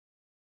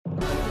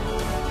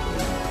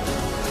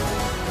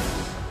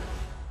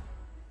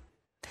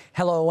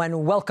Hello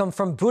and welcome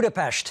from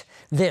Budapest.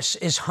 This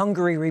is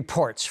Hungary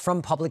Reports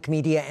from Public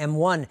Media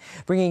M1,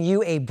 bringing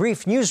you a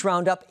brief news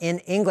roundup in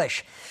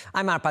English.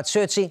 I'm Arpad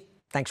Szőci.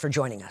 Thanks for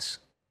joining us.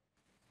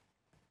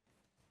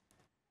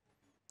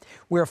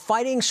 We're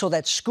fighting so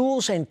that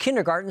schools and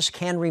kindergartens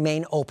can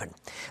remain open.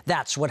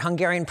 That's what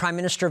Hungarian Prime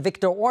Minister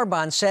Viktor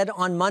Orbán said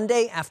on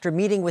Monday after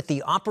meeting with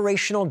the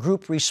operational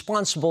group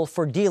responsible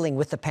for dealing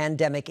with the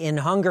pandemic in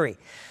Hungary.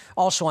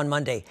 Also on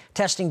Monday,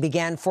 testing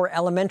began for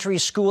elementary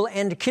school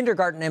and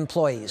kindergarten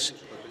employees.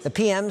 The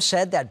PM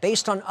said that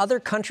based on other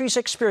countries'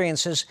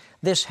 experiences,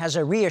 this has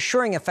a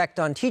reassuring effect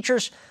on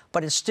teachers,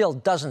 but it still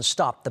doesn't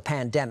stop the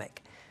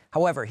pandemic.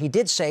 However, he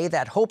did say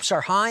that hopes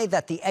are high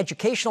that the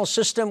educational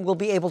system will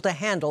be able to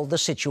handle the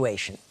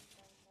situation.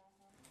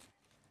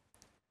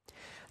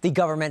 The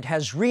government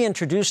has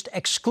reintroduced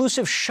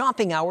exclusive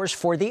shopping hours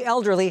for the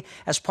elderly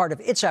as part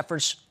of its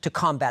efforts to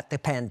combat the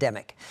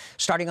pandemic.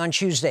 Starting on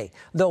Tuesday,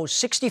 those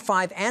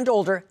 65 and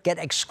older get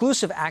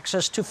exclusive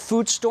access to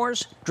food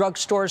stores,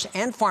 drugstores,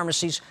 and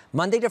pharmacies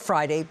Monday to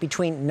Friday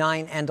between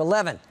 9 and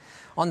 11.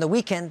 On the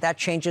weekend, that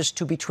changes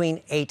to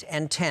between 8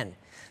 and 10.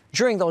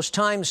 During those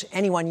times,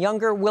 anyone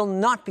younger will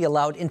not be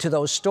allowed into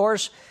those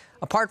stores.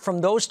 Apart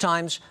from those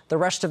times, the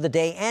rest of the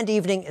day and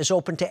evening is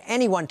open to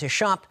anyone to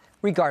shop,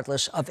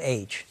 regardless of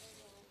age.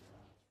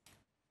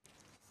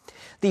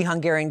 The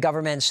Hungarian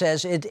government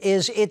says it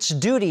is its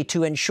duty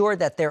to ensure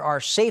that there are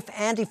safe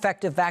and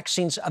effective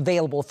vaccines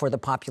available for the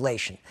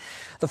population.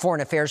 The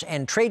Foreign Affairs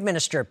and Trade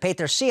Minister,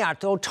 Péter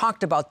Szijjártó,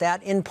 talked about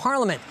that in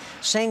Parliament,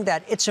 saying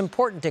that it's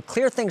important to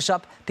clear things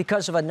up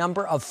because of a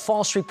number of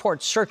false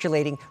reports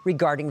circulating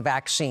regarding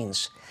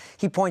vaccines.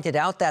 He pointed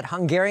out that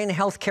Hungarian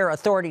healthcare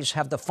authorities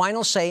have the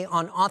final say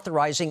on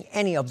authorizing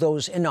any of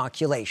those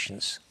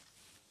inoculations.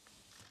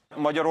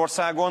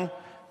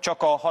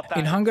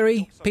 In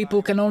Hungary,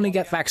 people can only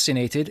get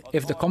vaccinated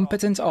if the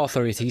competent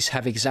authorities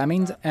have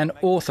examined and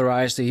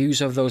authorized the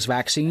use of those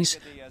vaccines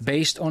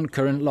based on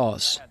current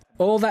laws.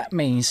 All that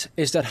means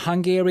is that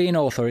Hungarian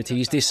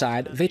authorities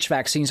decide which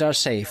vaccines are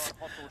safe,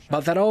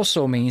 but that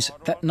also means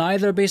that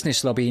neither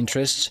business lobby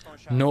interests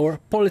nor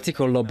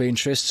political lobby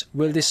interests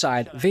will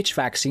decide which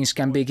vaccines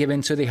can be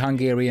given to the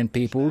Hungarian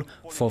people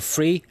for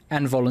free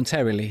and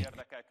voluntarily.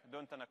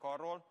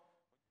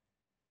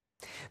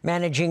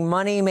 Managing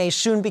money may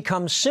soon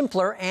become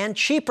simpler and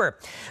cheaper.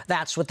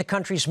 That's what the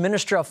country's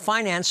Minister of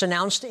Finance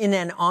announced in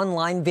an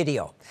online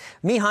video.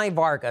 Mihai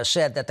Varga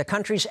said that the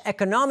country's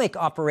economic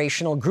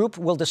operational group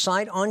will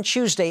decide on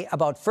Tuesday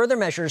about further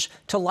measures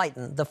to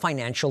lighten the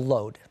financial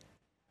load.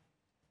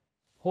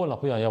 We'll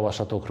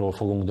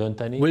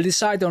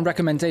decide on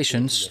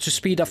recommendations to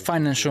speed up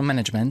financial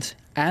management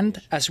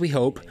and, as we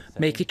hope,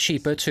 make it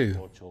cheaper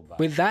too.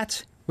 With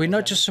that, we're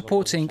not just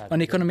supporting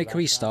an economic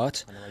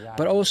restart,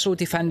 but also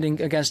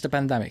defending against the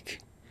pandemic.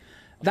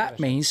 That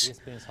means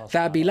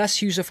there'll be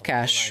less use of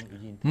cash,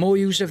 more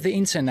use of the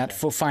internet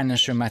for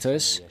financial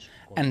matters,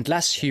 and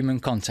less human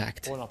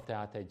contact.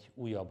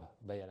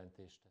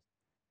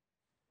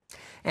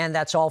 And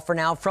that's all for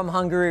now from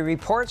Hungary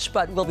Reports,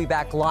 but we'll be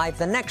back live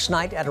the next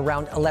night at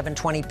around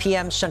 11:20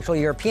 p.m. Central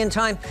European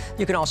Time.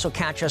 You can also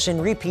catch us in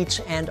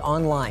repeats and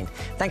online.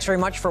 Thanks very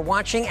much for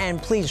watching,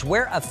 and please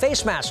wear a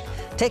face mask.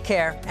 Take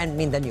care and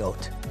minden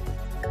jót.